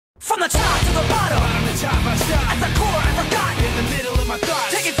From the top to the bottom, bottom to top I stop. at the core I forgot. In the middle of my thoughts,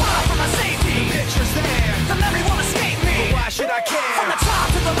 Taking far from my safety. the picture's there, The memory won't escape me. but why should I care? From the top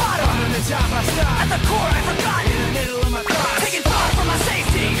to the bottom, Bottom to top I stop. at the core I forgot. In the middle of my thoughts, Taking far from my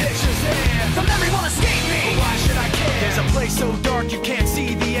safety. the picture's there, The memory won't escape but me. why should I care? There's a place so dark you can't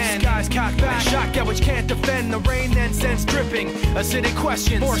see the end. Skies cocked back, shock at which can't defend. The rain then sends dripping, acidic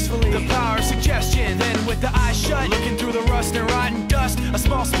questions forcefully. The power of suggestion. Then with the eyes shut, looking through the rust and rotten dust, a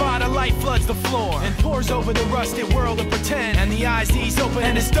small spot of light floods the floor and pours over the rusted world of pretend. And the eyes ease open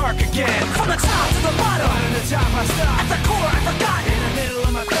and it's dark again. From the top to the bottom, Bottom to top I stop. at the core I forgot. In the middle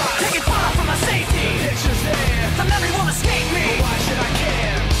of my thoughts, Taking far from my safety. the picture's there, The memory won't escape but me. why should I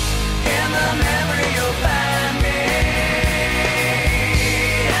care? In the memory you'll find me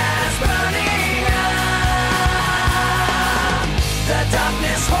as burning up. The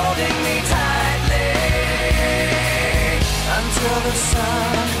darkness holding me tightly until the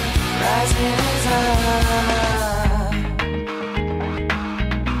sun rises up.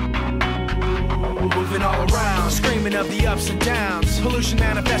 Moving all around, screaming of the ups and downs. Pollution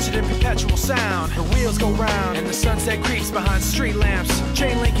manifested in perpetual sound. The wheels go round, and the sunset creeps behind street lamps.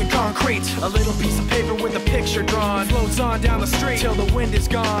 Chain link and concrete. A little piece of paper with a picture drawn floats on down the street till the wind is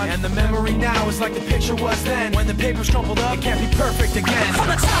gone. And the memory now is like the picture was then. When the paper's crumpled up, it can't be perfect again. From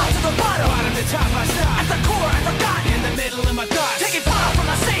the top to the bottom, Bottom to top I stop. at the core I forgot. In the middle of my thoughts, Taking far from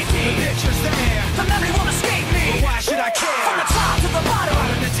my the safety. picture's there, The memory won't escape but me. why should I care? From the top to the bottom,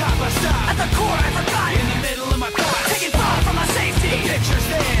 Bottom to top I stop. at the core I forgot. In the middle of my thoughts, Taking far from my safety. the picture's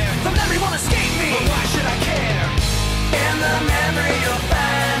there, The memory won't escape me. but why should I care? In the memory you'll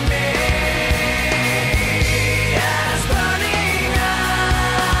find me as burning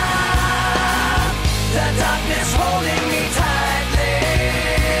up. The darkness holding me tightly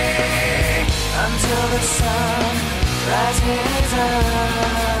until the sun rises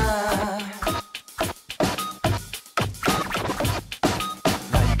up.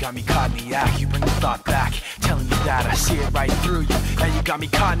 Now you got me caught in the act, you bring the thought back, telling me that I see it right through you. Now you got me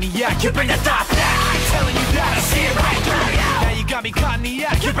caught in the act, you bring the thought back, telling you that I see it right through you. Now you got me caught in the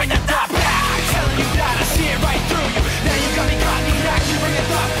act, you bring the thought